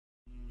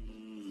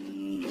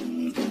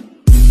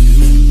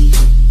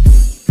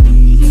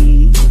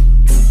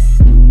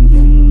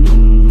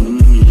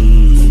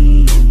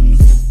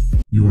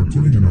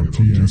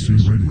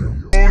GNC Radio.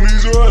 Don't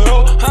need your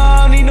help,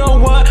 I don't need no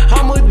one.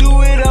 I'ma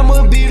do it,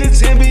 I'ma be the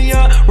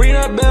champion. Ring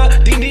that bell,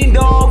 ding ding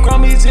dong, call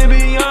me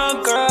champion.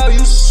 Girl,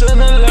 you shouldn't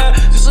have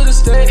left, you should've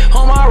stayed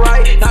on my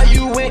right. Now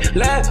you went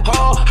left,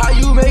 oh, how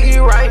you make it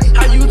right?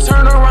 How you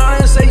turn around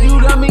and say you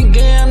love me,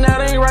 damn,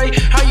 that ain't right.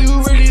 How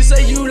you really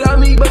say you love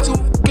me, but you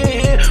fucking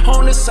hit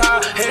on the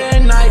side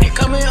at night.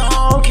 Coming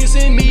home,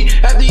 kissing me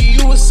after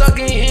you was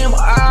sucking him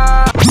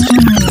out.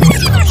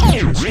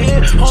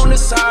 On the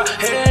side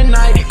at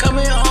night,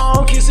 coming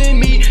home, kissing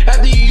me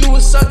after you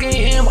was sucking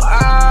him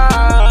out.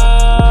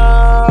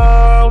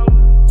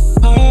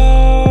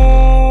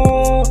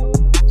 Oh,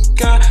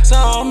 got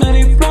so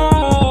many flows,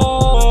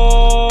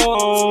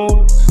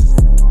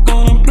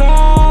 gonna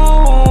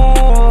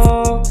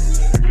blow.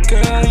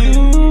 Girl,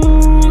 you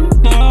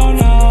no,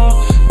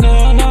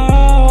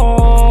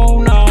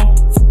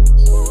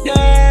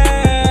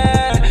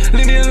 yeah.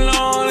 Leave me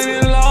alone,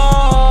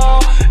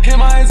 in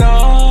my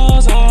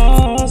zone,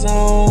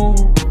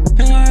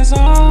 in my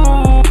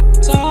zone,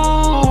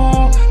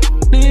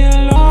 leave me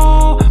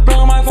alone,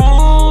 blow my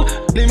phone,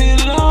 leave me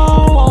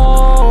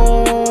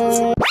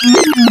alone.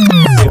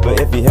 But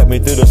if you help me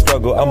through the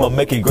struggle, I'ma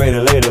make it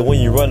greater later. When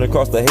you run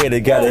across the hater,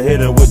 gotta hit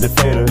him with the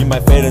fader. You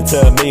might fade into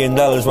 $1 million,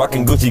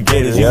 rocking Gucci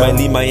Gators. You might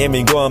leave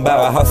Miami, going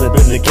by a house up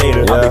in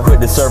Decatur. I been quick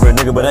to serve a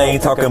nigga, but I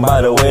ain't talking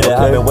about the waiter.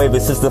 I've been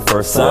waving since the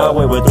first sign,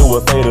 waving through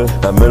a fader.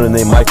 My middle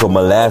name Michael,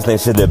 my last name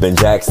should've been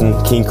Jackson.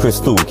 King Chris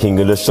Stu, king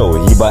of the show,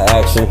 he by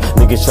action.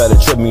 Niggas try to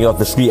trip me off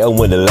the street, I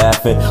went to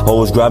laughing.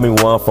 Always grab me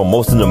one from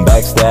most of them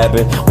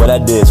backstabbing. What I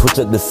did, switch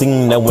up the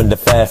scene, I went to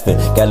fasting.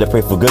 Gotta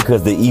pray for good,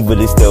 cause the evil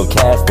they still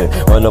casting.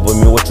 Run up with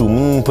me, what you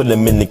mean, put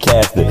them in the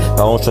casket. I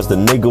don't trust a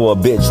nigga or a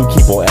bitch, you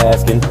keep on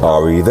asking.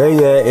 Are we there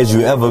yet? Is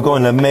you ever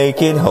gonna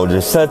make it? Hold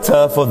just shut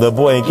up for the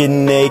boy ain't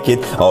getting naked.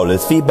 All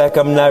this feedback,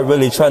 I'm not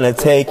really trying to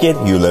take it.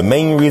 You the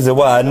main reason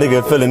why a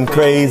nigga feeling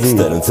crazy.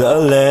 Stepped into a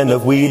land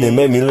of weed and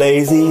made me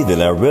lazy.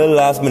 Then I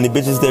realized many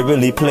bitches that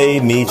really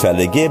played me. Tried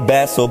to get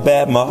back so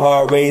bad, my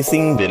heart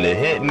racing. Then it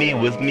hit me,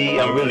 with me,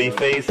 I'm really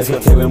facing. It's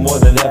gonna take me more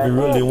than ever,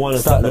 really wanna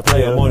start to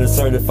play. I'm more than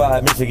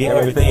certified, Michigan,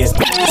 everything is.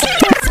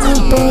 My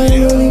body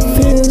really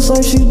feels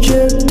like she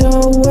dripped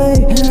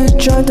away.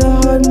 Tried to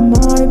hide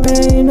my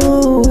pain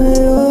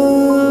away.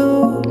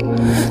 Oh,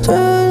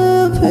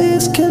 the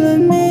pain's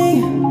killing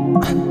me.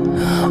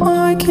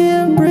 I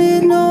can't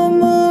breathe no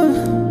more.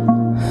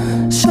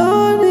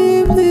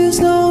 Shawty, please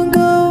don't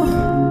go.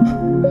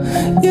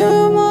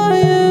 You're my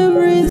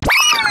everything.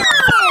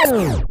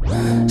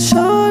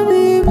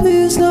 Shawty,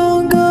 please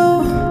don't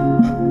go.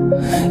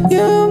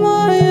 You're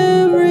my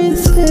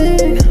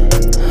everything.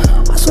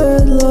 I swear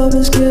love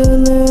is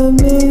killing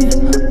me.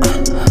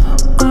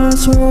 I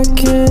swear I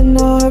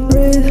cannot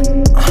breathe.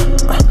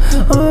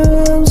 I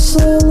am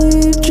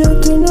slowly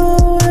drifting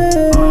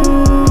away.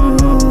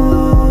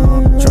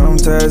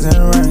 Traumatized in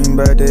the rain,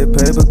 but that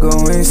paper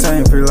going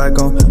insane. Feel like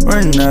I'm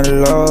running out of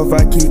love.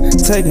 I keep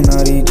taking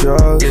all these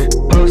drugs.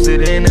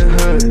 Posted in the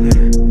hood,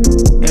 in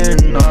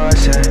the north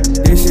side.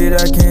 This shit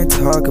I can't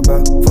talk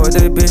about. For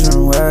that bitch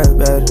run wild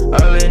about it.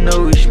 All they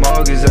know is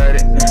smoke is at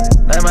it.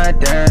 Like my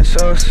damn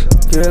sauce.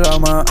 Kill all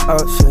my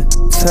outfit.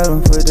 Tell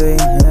them put their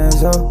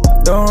hands up.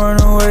 Don't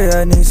run away,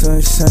 I need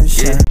some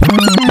sunshine. Bring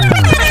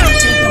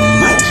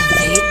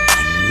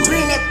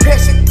that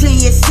pressure to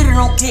you so they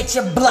don't get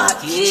your block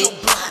hit.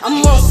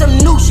 I'm on some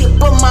new shit,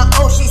 but my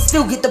old shit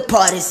still get the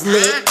parties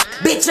lit.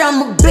 Bitch,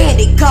 I'm a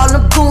bandit, call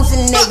them goons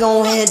and they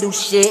gon' handle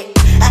shit.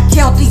 I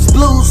count these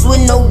blues with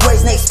no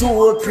words next to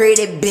a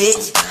pretty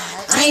bitch.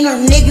 I ain't no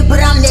nigga, but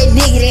I'm that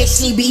nigga that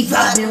she be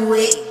vibing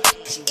with.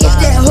 If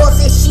that hoe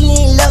said she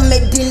ain't love me,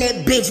 then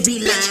that bitch be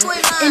lying.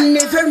 And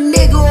if her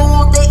nigga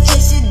want that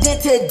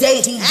incident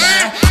today, he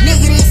lying.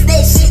 Nigga, this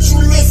that shit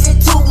you listen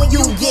to when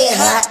you get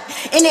hot.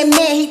 And that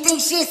man, he think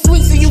shit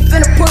sweet, so you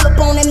finna pull up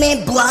on that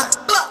man block.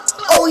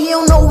 Oh, he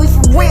don't know we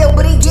for real,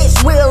 but it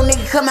gets real,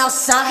 nigga, come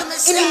outside.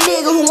 Any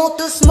nigga who want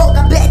the smoke,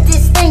 I bet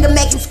this thing will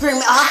make him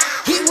scream, ah.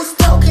 He was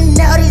talking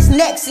out his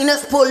neck, seen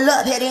us pull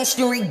up, had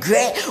instant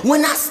regret.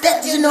 When I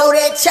stepped, you know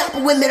that chopper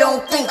with me,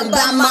 don't think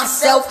about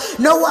myself.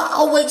 No, I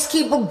always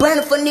keep a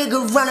burner for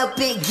nigga run up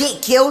and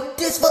get killed.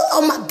 This for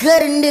all my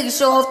gutter niggas,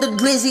 show off the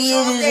glizzy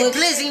is that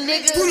glizzy,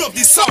 nigga. Pull up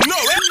this song, no,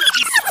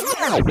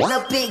 Run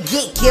up and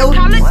get killed.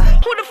 Who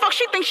the fuck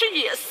she think she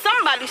is?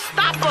 Somebody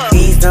stop her.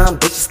 These dumb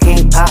bitches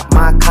can't pop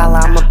my collar.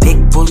 I'm a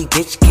big bully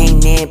bitch,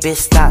 can't in, bitch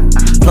stop.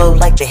 Flow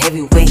like the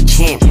heavyweight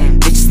champ.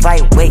 Bitches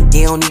lightweight,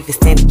 they don't even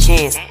stand a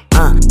chance.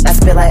 I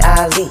spit like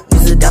Ali,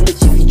 use a dumb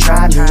bitch if you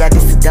try me. I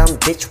just a dumb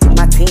bitch with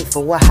my team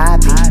for a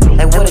hobby.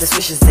 Like where the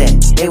switches at?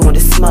 They want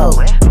to smoke.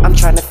 I'm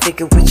trying to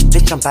figure which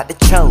bitch I'm about to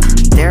choke.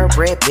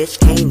 Thoroughbred bitch,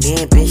 came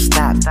in, bitch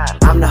stop.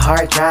 I'm the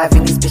hard drive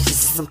and these bitches is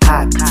some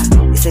copies.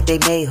 They said they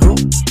made who?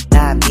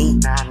 Not me.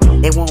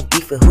 They won't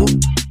beef with who?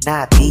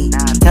 Not me.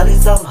 Tell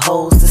these other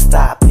hoes to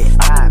stop it.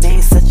 My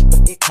name's such a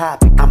big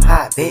topic. I'm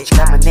hot, bitch.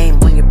 Got my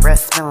name on your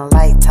breast, smelling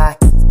like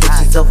Taki.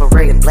 Bitches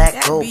overrated, black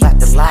gold, about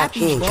to lock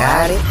in.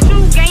 Got it?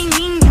 Shoe game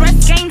mean,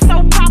 dress game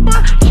so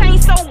proper.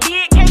 Chain so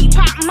big, can't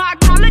pop my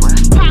collar.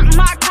 Pop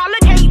my collar,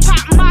 can't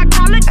pop my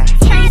collar.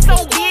 Chain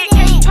so big,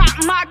 can't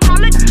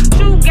color.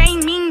 Shoe game,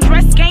 mean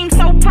dress game,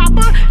 so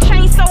proper.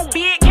 Chain so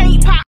big,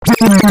 can't pop.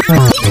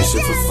 This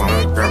shit for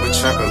fun, grab a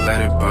chopper,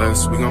 let it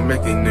buzz. We gon'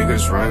 make these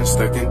niggas run,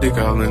 stuck in dick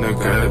all in the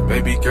gut.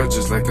 Baby girl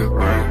just like a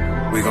run.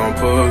 We gon'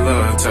 pull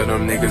up, tell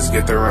them niggas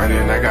get the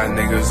running. I got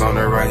niggas on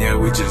the run, yeah,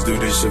 we just do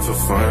this shit for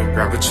fun.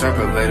 Grab a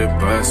chopper, let it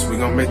bust. We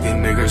gon' make these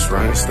niggas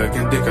run, stuck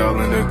in dick all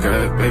in the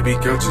gut. Baby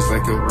girl just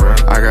like a run.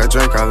 I got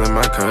drink all in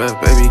my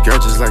cup, baby girl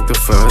just like the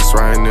fuss.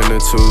 Riding in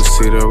the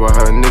two-seater while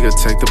her nigga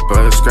take the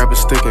bus. Grab a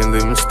stick and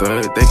leave him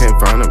stud. They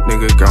can't find him,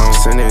 nigga gone.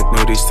 Send it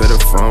nudies to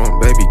the phone,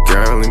 baby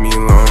girl, leave me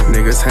alone.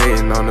 Niggas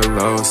hating on the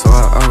low, so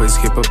I always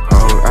keep a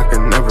pole. I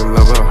can never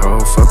love a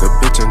hoe, fuck a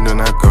bitch and then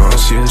I go.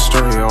 She a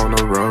straight on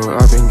the road,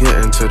 I've been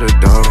getting to the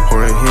door,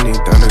 pouring Henny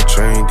down the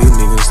train. These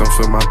niggas don't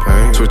feel my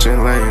pain.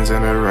 Switching lanes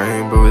in the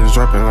rain, but it's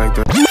dropping like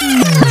the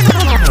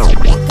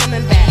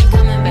coming back.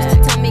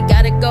 Tell me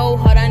gotta go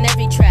hard on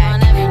every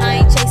track.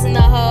 I ain't chasing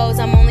the hoes,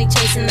 I'm only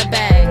chasing the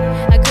bag.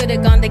 I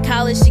could've gone to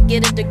college to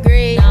get a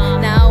degree.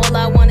 Now all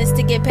I want is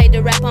to get paid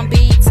to rap on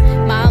beats.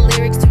 My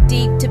lyrics too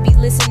deep to be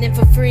listening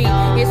for free.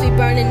 Ears be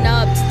burning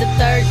up to the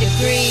 3rd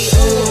degree.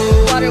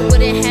 Ooh, water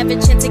wouldn't have a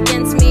chance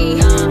against me.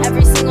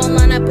 Every single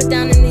line I put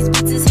down in these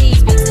beats is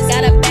heat.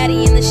 Got a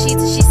baddie in the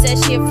sheets and she said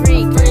she a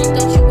freak.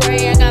 Don't you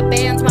worry, I got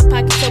bands, my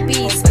pocket's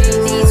obese.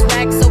 These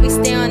racks always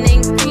stay on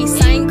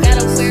increase. I ain't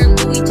gotta wear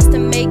Louis just to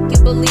make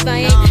you believe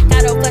I ain't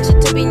gotta flash it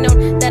to be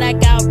known that I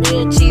got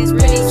real cheese.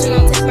 Pretty soon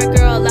I'll take my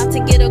girl out to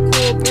get a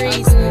cool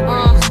breeze.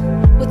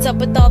 What's up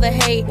with all the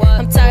hate?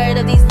 I'm tired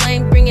of these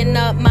lame bringing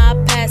up my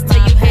past.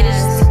 Tell you haters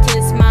just to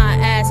kiss my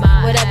ass.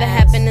 Whatever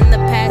happened in the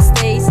past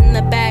stays in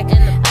the back.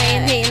 I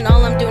ain't hating,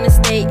 all I'm doing is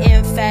stay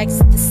in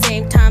facts. At the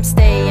same time,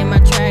 stay in my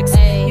tracks.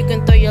 You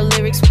can throw your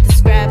lyrics with the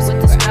scraps,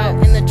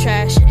 out in the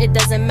trash. It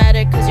doesn't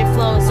matter cause your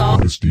flow is all.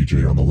 This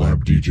DJ on the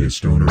lab, DJ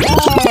Stoner.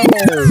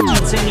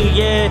 Continue,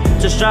 yeah,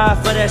 to strive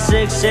for that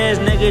success,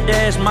 nigga,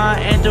 that's my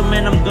anthem.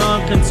 And I'm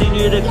gonna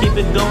continue to keep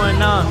it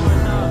going on.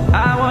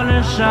 I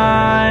wanna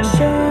shine,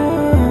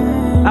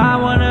 I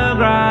wanna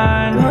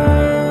grind.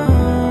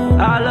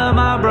 I love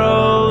my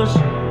bros,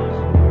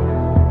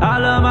 I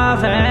love my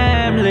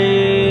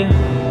family.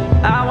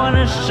 I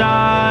wanna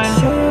shine,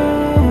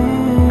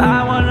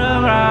 I wanna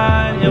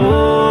grind.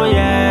 Oh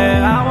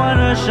yeah, I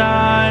wanna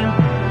shine.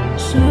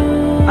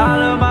 I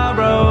love my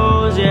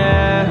bros,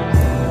 yeah.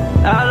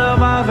 I love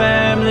my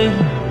family.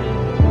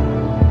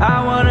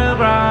 I wanna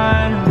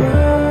grind.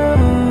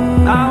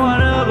 I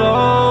wanna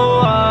go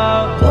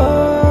up.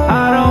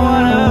 I don't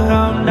wanna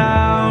come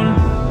down.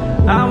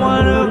 I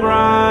wanna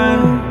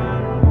grind.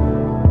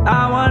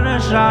 I wanna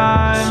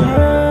shine.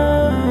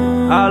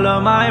 I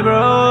love my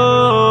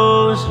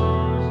bros.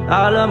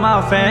 I love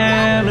my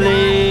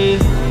family.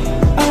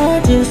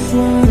 I just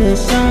wanna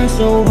shine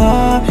so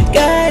hard,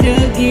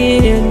 gotta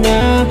get it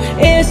now.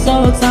 It's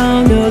all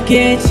time to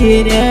catch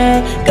it,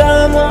 yeah.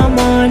 Got my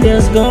mind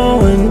just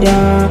going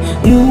down.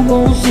 You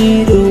gon'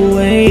 see the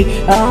way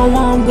how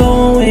I'm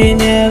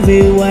going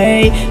every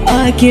way.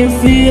 I can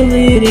feel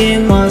it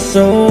in my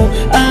soul.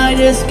 I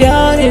just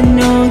gotta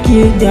knock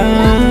it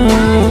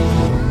down.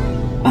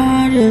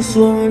 I just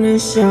wanna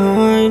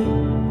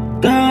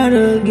shine,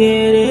 gotta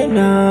get it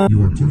now.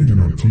 You are putting it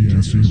on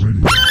TNC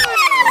Radio.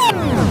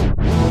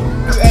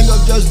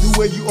 Just the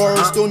way you are,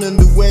 stone in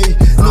the way,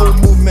 no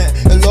movement.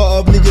 A lot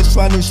of niggas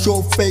trying to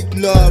show fake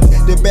love.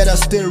 They better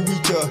still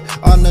reach her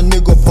on a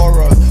nigga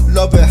horror.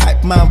 Love a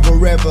hype man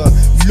forever.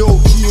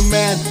 Low key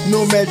man,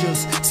 no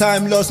measures.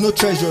 Time lost, no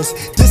treasures.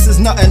 This is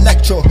not a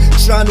lecture.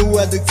 Trying to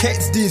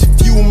educate these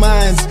few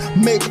minds.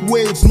 Make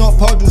waves, not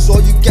puddles, or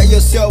you get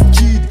yourself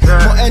keyed.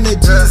 More energy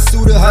to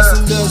the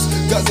hustlers.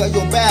 God got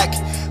your back.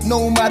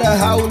 No matter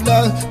how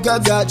long,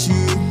 God got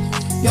you.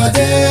 Your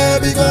day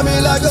be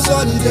coming like a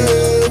sunny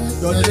day.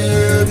 Your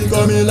day be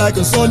coming like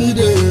a sunny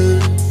day.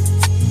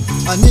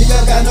 A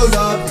nigga got no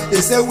love,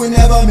 they say we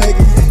never make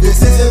it. They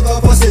say they gon'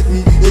 forsake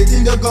me, they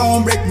think they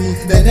gon' break me.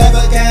 They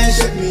never can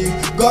shake me,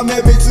 God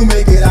made me to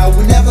make it. I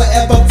will never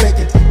ever break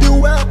it. The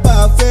wealth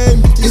of fame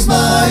is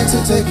mine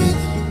to take it.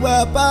 The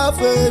wealth of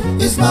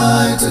fame is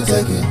mine to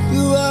take it.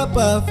 The wealth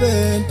of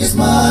fame is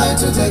mine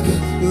to take it.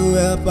 The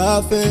wealth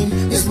of fame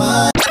is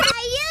mine.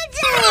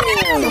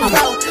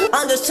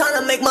 I'm just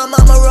tryna make my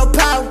mama real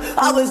proud.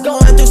 I was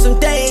going through some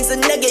things, a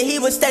nigga, he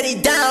was steady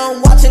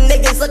down. Watching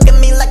niggas look at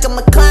me like I'm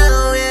a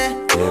clown, yeah.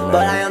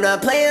 But I am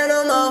not playing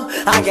no more.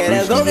 I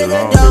gotta go get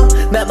the dough.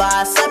 Remember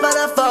I slept on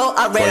the phone,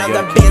 I ran up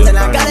the bins and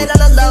I got it on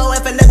the low.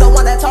 If a nigga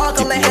wanna talk,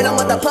 I'ma hit him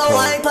with the pole.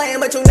 I ain't playing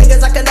with you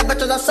niggas, I can never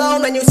trust a soul.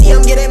 Man, you see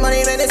him getting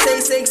money, man, it's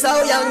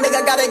 660. Young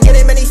nigga gotta get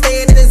him and he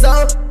staying in his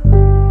zone.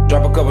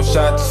 Drop a couple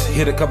shots,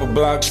 hit a couple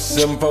blocks,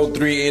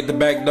 743 at the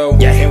back door.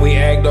 Yeah, and we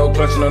act though,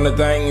 clutching on the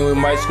thing, and we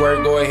might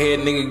squirt. Go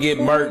ahead, nigga, get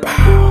murked.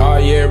 Oh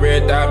yeah,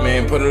 red dot,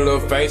 man, put a little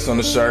face on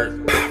the shirt.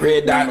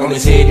 Red dot on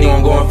his head, nigga,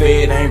 I'm going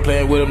fed. I ain't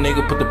playing with him,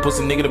 nigga, put the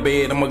pussy nigga to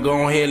bed. I'ma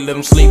go ahead, let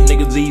him sleep,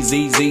 nigga,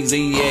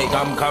 Z,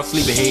 yeah, I'm called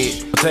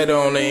sleepyhead. Potato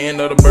on the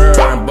end of the bird,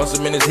 bust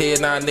him in his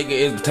head, nah, nigga,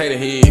 it's potato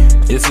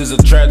head. This is a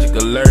tragic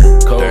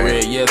alert, cold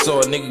red, yeah,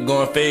 so a nigga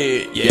going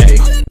fed,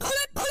 yeah.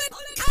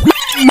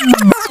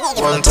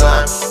 one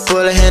time.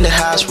 Pull it in the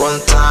house one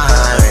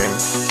time.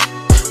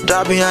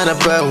 Drop behind the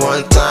bed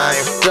one time.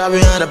 Drop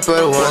behind the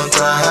bed one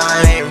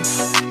time.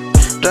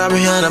 Drop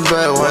behind the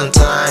bed one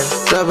time.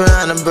 Drop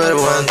behind the bed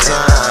one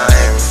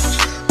time.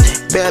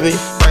 Baby,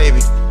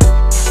 baby.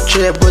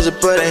 Trip was a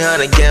put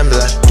on a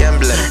gambler.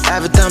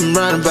 Every time I'm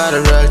running by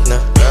the rug now.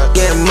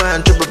 Getting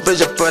money, triple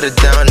bitch, I put it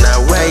down now.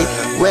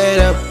 Wait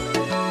up.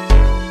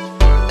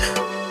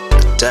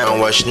 Tell me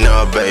what you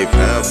know, baby.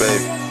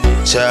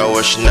 Tell me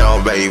what you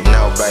know, baby.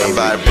 I'm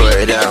about to put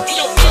it down.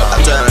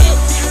 I'm telling you.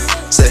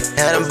 Say,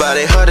 ain't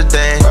nobody harder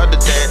than.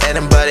 Ain't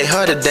nobody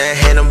harder than.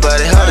 Ain't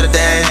nobody harder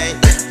than.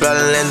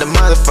 Blowin' in the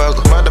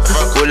motherfucker.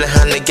 With a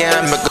 100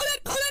 gang, make a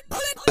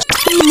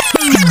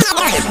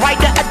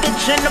Writer of the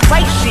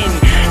generation.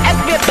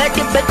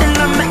 Everybody better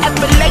learn my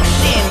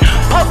appellation.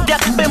 Pulled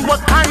up in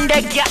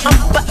Wakanda, yeah, I'm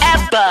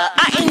forever.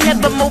 I ain't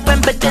never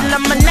moving, but then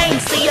I'm a name.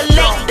 See you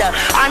later.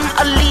 I'm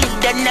a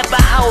leader, never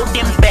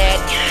holding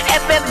back.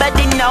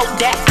 Everybody know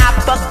that I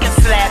fucking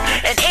slap.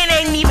 And it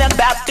ain't even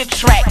about the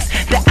tracks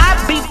that I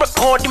be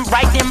recording,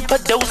 writing,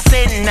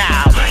 producing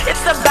now.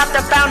 It's about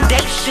the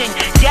foundation,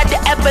 yeah, the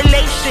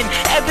evolution.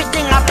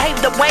 Everything I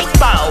paved the way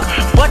for.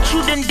 What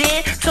you done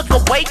did took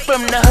away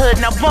from the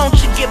hood. Now won't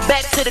you get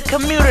back to the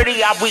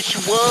community? I wish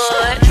you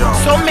would.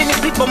 So many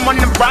people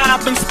wanna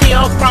rob and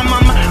steal from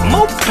them.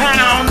 Move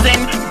pounds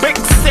and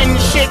bricks and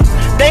shit.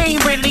 They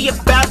ain't really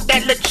about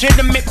that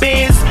legitimate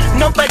biz.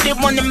 Nobody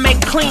wanna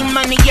make clean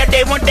money, yeah,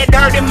 they want that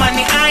dirty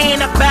money. I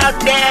ain't about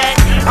that.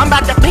 I'm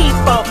about the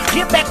people.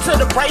 Get back to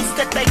the race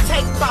that they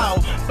take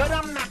for. But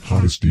I'm not.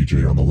 Hottest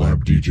DJ on the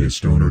lab, DJ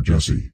Stoner Jesse.